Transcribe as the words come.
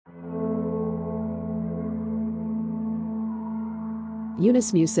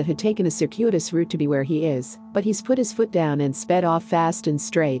Yunus Musa had taken a circuitous route to be where he is, but he's put his foot down and sped off fast and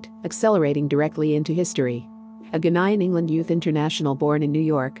straight, accelerating directly into history. A Ghanaian England youth international born in New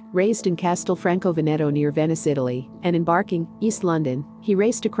York, raised in Castelfranco Veneto near Venice, Italy, and embarking, East London, he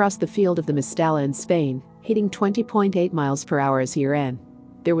raced across the field of the Mestalla in Spain, hitting 20.8 miles per hour as he ran.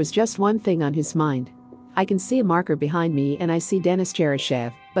 There was just one thing on his mind. I can see a marker behind me and I see Denis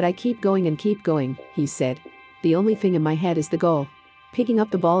Cheryshev, but I keep going and keep going, he said. The only thing in my head is the goal. Picking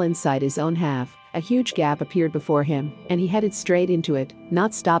up the ball inside his own half, a huge gap appeared before him, and he headed straight into it,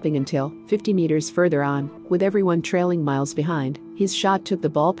 not stopping until, 50 meters further on, with everyone trailing miles behind, his shot took the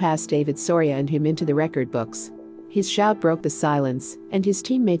ball past David Soria and him into the record books. His shout broke the silence, and his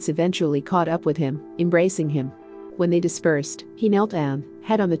teammates eventually caught up with him, embracing him. When they dispersed, he knelt down,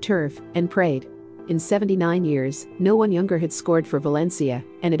 head on the turf, and prayed. In 79 years, no one younger had scored for Valencia,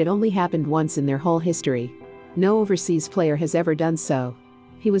 and it had only happened once in their whole history. No overseas player has ever done so.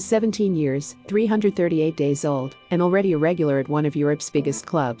 He was 17 years, 338 days old, and already a regular at one of Europe's biggest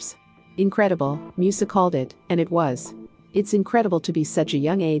clubs. Incredible, Musa called it, and it was. It's incredible to be such a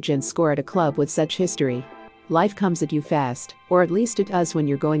young age and score at a club with such history. Life comes at you fast, or at least it does when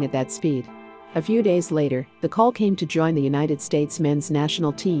you're going at that speed. A few days later, the call came to join the United States men's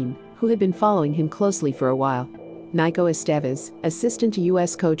national team, who had been following him closely for a while. Nico Estevez, assistant to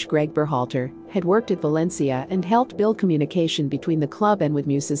U.S. coach Greg Berhalter, had worked at Valencia and helped build communication between the club and with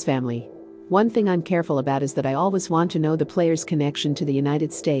Musa's family. One thing I'm careful about is that I always want to know the player's connection to the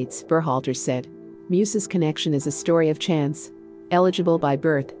United States, Berhalter said. Musa's connection is a story of chance. Eligible by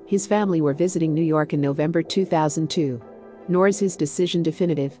birth, his family were visiting New York in November 2002. Nor is his decision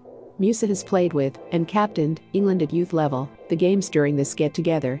definitive. Musa has played with, and captained, England at youth level. The games during this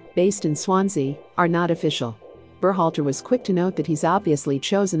get-together, based in Swansea, are not official. Berhalter was quick to note that he's obviously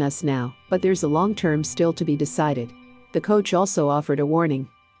chosen us now, but there's a long term still to be decided. The coach also offered a warning.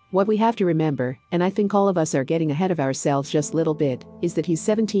 What we have to remember, and I think all of us are getting ahead of ourselves just a little bit, is that he's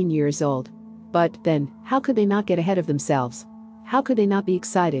 17 years old. But then, how could they not get ahead of themselves? How could they not be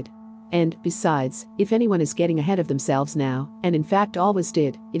excited? And, besides, if anyone is getting ahead of themselves now, and in fact always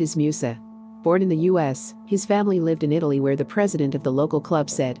did, it is Musa. Born in the US, his family lived in Italy where the president of the local club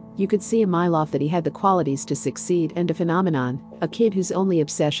said, you could see a mile off that he had the qualities to succeed and a phenomenon, a kid whose only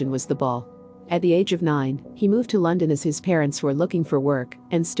obsession was the ball. At the age of 9, he moved to London as his parents were looking for work,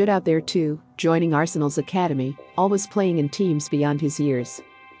 and stood out there too, joining Arsenal's academy, always playing in teams beyond his years.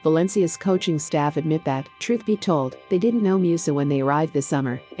 Valencia's coaching staff admit that, truth be told, they didn't know Musa when they arrived this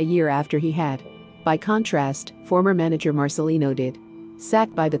summer, a year after he had. By contrast, former manager Marcelino did.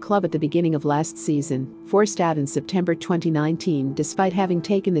 Sacked by the club at the beginning of last season, forced out in September 2019 despite having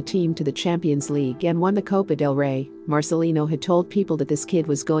taken the team to the Champions League and won the Copa del Rey, Marcelino had told people that this kid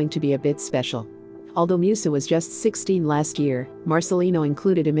was going to be a bit special. Although Musa was just 16 last year, Marcelino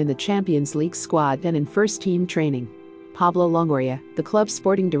included him in the Champions League squad and in first-team training. Pablo Longoria, the club's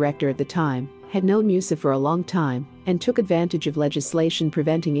sporting director at the time, had known Musa for a long time and took advantage of legislation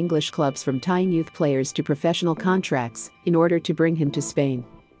preventing English clubs from tying youth players to professional contracts in order to bring him to Spain.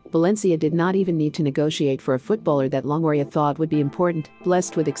 Valencia did not even need to negotiate for a footballer that Longoria thought would be important,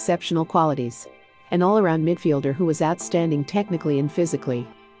 blessed with exceptional qualities. An all-around midfielder who was outstanding technically and physically.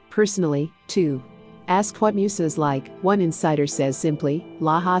 Personally, too. Asked what Musa is like, one insider says simply,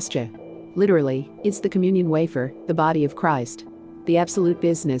 La Hostia. Literally, it's the communion wafer, the body of Christ. The absolute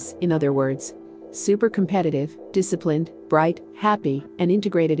business, in other words. Super competitive, disciplined, bright, happy, and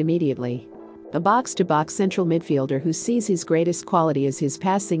integrated immediately. A box-to-box central midfielder who sees his greatest quality as his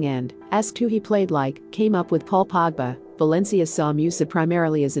passing end, asked who he played like, came up with Paul Pogba. Valencia saw Musa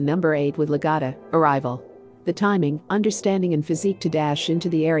primarily as a number 8 with Legata, a rival. The timing, understanding and physique to dash into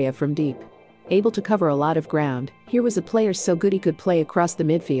the area from deep. Able to cover a lot of ground, here was a player so good he could play across the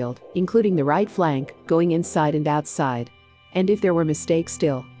midfield, including the right flank, going inside and outside. And if there were mistakes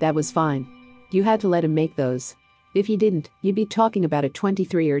still, that was fine. You had to let him make those. If he didn't, you'd be talking about a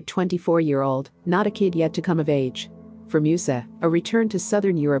 23 or 24-year-old, not a kid yet to come of age. For Musa, a return to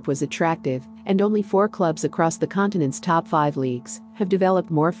Southern Europe was attractive, and only 4 clubs across the continent's top 5 leagues have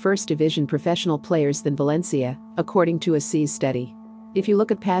developed more first-division professional players than Valencia, according to a SEAS study. If you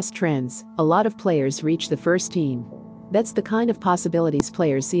look at past trends, a lot of players reach the first team. That's the kind of possibilities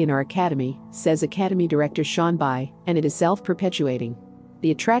players see in our academy, says Academy Director Sean Bai, and it is self-perpetuating.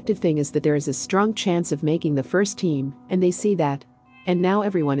 The attractive thing is that there is a strong chance of making the first team, and they see that. And now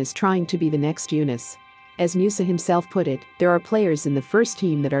everyone is trying to be the next Yunus. As Musa himself put it, there are players in the first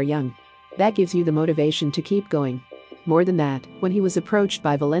team that are young. That gives you the motivation to keep going. More than that, when he was approached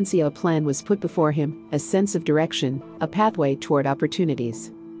by Valencia, a plan was put before him, a sense of direction, a pathway toward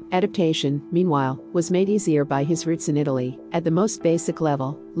opportunities. Adaptation, meanwhile, was made easier by his roots in Italy. At the most basic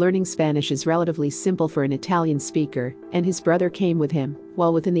level, learning Spanish is relatively simple for an Italian speaker, and his brother came with him,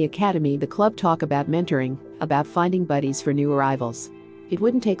 while within the academy the club talk about mentoring, about finding buddies for new arrivals. It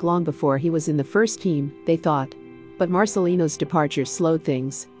wouldn't take long before he was in the first team, they thought. But Marcelino's departure slowed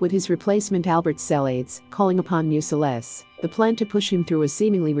things, with his replacement Albert Celades calling upon Musa less. The plan to push him through was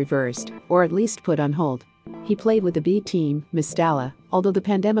seemingly reversed, or at least put on hold. He played with the B team, Mestalla, although the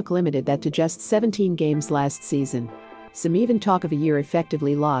pandemic limited that to just 17 games last season. Some even talk of a year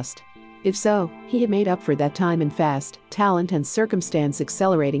effectively lost. If so, he had made up for that time in fast talent and circumstance,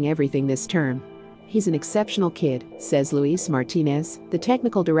 accelerating everything this term. He's an exceptional kid, says Luis Martinez, the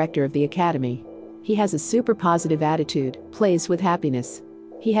technical director of the academy. He has a super positive attitude, plays with happiness.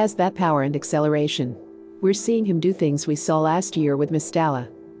 He has that power and acceleration. We're seeing him do things we saw last year with Mestalla.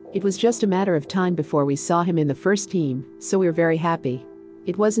 It was just a matter of time before we saw him in the first team, so we're very happy.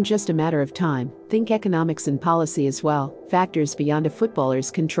 It wasn't just a matter of time, think economics and policy as well, factors beyond a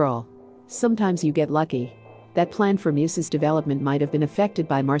footballer's control. Sometimes you get lucky. That plan for Musa's development might have been affected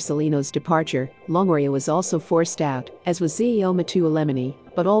by Marcelino's departure. Longoria was also forced out, as was CEO Matteo Alemany,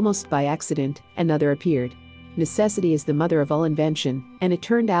 but almost by accident, another appeared. Necessity is the mother of all invention, and it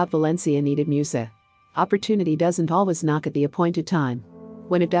turned out Valencia needed Musa. Opportunity doesn't always knock at the appointed time.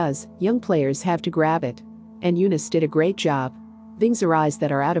 When it does, young players have to grab it. And Younes did a great job. Things arise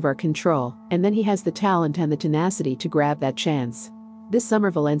that are out of our control, and then he has the talent and the tenacity to grab that chance. This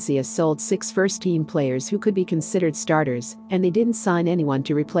summer Valencia sold 6 first-team players who could be considered starters, and they didn't sign anyone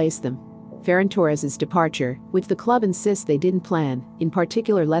to replace them. Ferran Torres' departure, which the club insists they didn't plan, in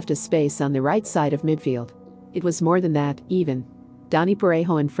particular left a space on the right side of midfield. It was more than that, even. Dani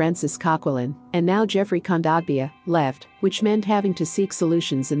Parejo and Francis Coquelin, and now Jeffrey Kondogbia, left, which meant having to seek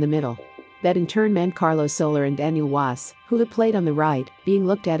solutions in the middle. That in turn meant Carlos Soler and Daniel Was, who had played on the right, being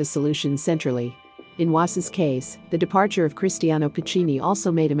looked at as solutions centrally. In Was's case, the departure of Cristiano Piccini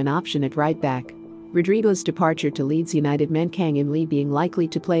also made him an option at right back. Rodrigo's departure to Leeds United meant Kang In Lee being likely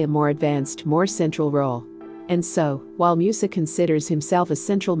to play a more advanced, more central role. And so, while Musa considers himself a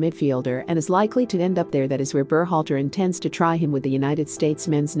central midfielder and is likely to end up there, that is where Berhalter intends to try him with the United States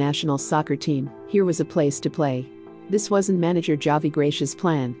men's national soccer team, here was a place to play. This wasn't manager Javi Gracia's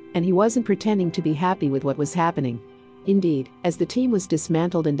plan, and he wasn't pretending to be happy with what was happening. Indeed, as the team was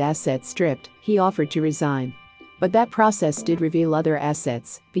dismantled and assets stripped, he offered to resign. But that process did reveal other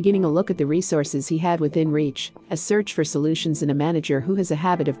assets, beginning a look at the resources he had within reach, a search for solutions in a manager who has a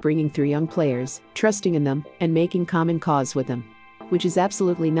habit of bringing through young players, trusting in them, and making common cause with them. Which is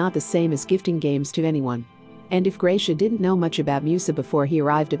absolutely not the same as gifting games to anyone. And if Gracia didn't know much about Musa before he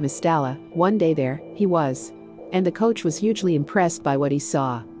arrived at Mestalla, one day there, he was. And the coach was hugely impressed by what he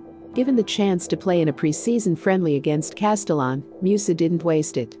saw. Given the chance to play in a pre-season friendly against Castellon, Musa didn't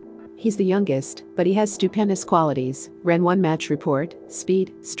waste it. He's the youngest, but he has stupendous qualities, ran one match report,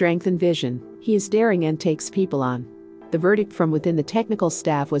 speed, strength and vision. He is daring and takes people on. The verdict from within the technical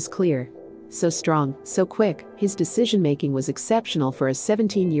staff was clear. So strong, so quick, his decision-making was exceptional for a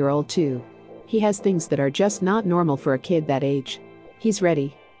 17-year-old too. He has things that are just not normal for a kid that age. He's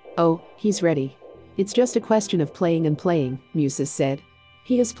ready. Oh, he's ready. It's just a question of playing and playing, Musa said.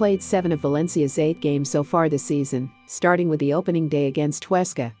 He has played 7 of Valencia's 8 games so far this season, starting with the opening day against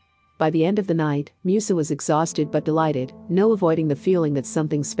Huesca. By the end of the night, Musa was exhausted but delighted, no avoiding the feeling that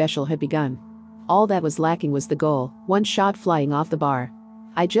something special had begun. All that was lacking was the goal, one shot flying off the bar.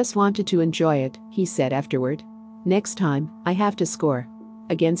 I just wanted to enjoy it, he said afterward. Next time, I have to score.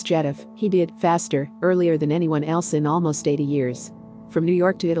 Against Getafe, he did, faster, earlier than anyone else in almost 80 years. From New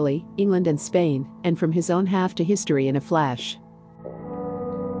York to Italy, England and Spain, and from his own half to history in a flash.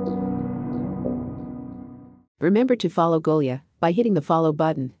 Remember to follow Golia by hitting the follow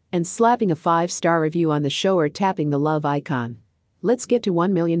button and slapping a 5-star review on the show or tapping the love icon. Let's get to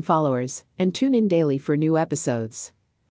 1 million followers and tune in daily for new episodes.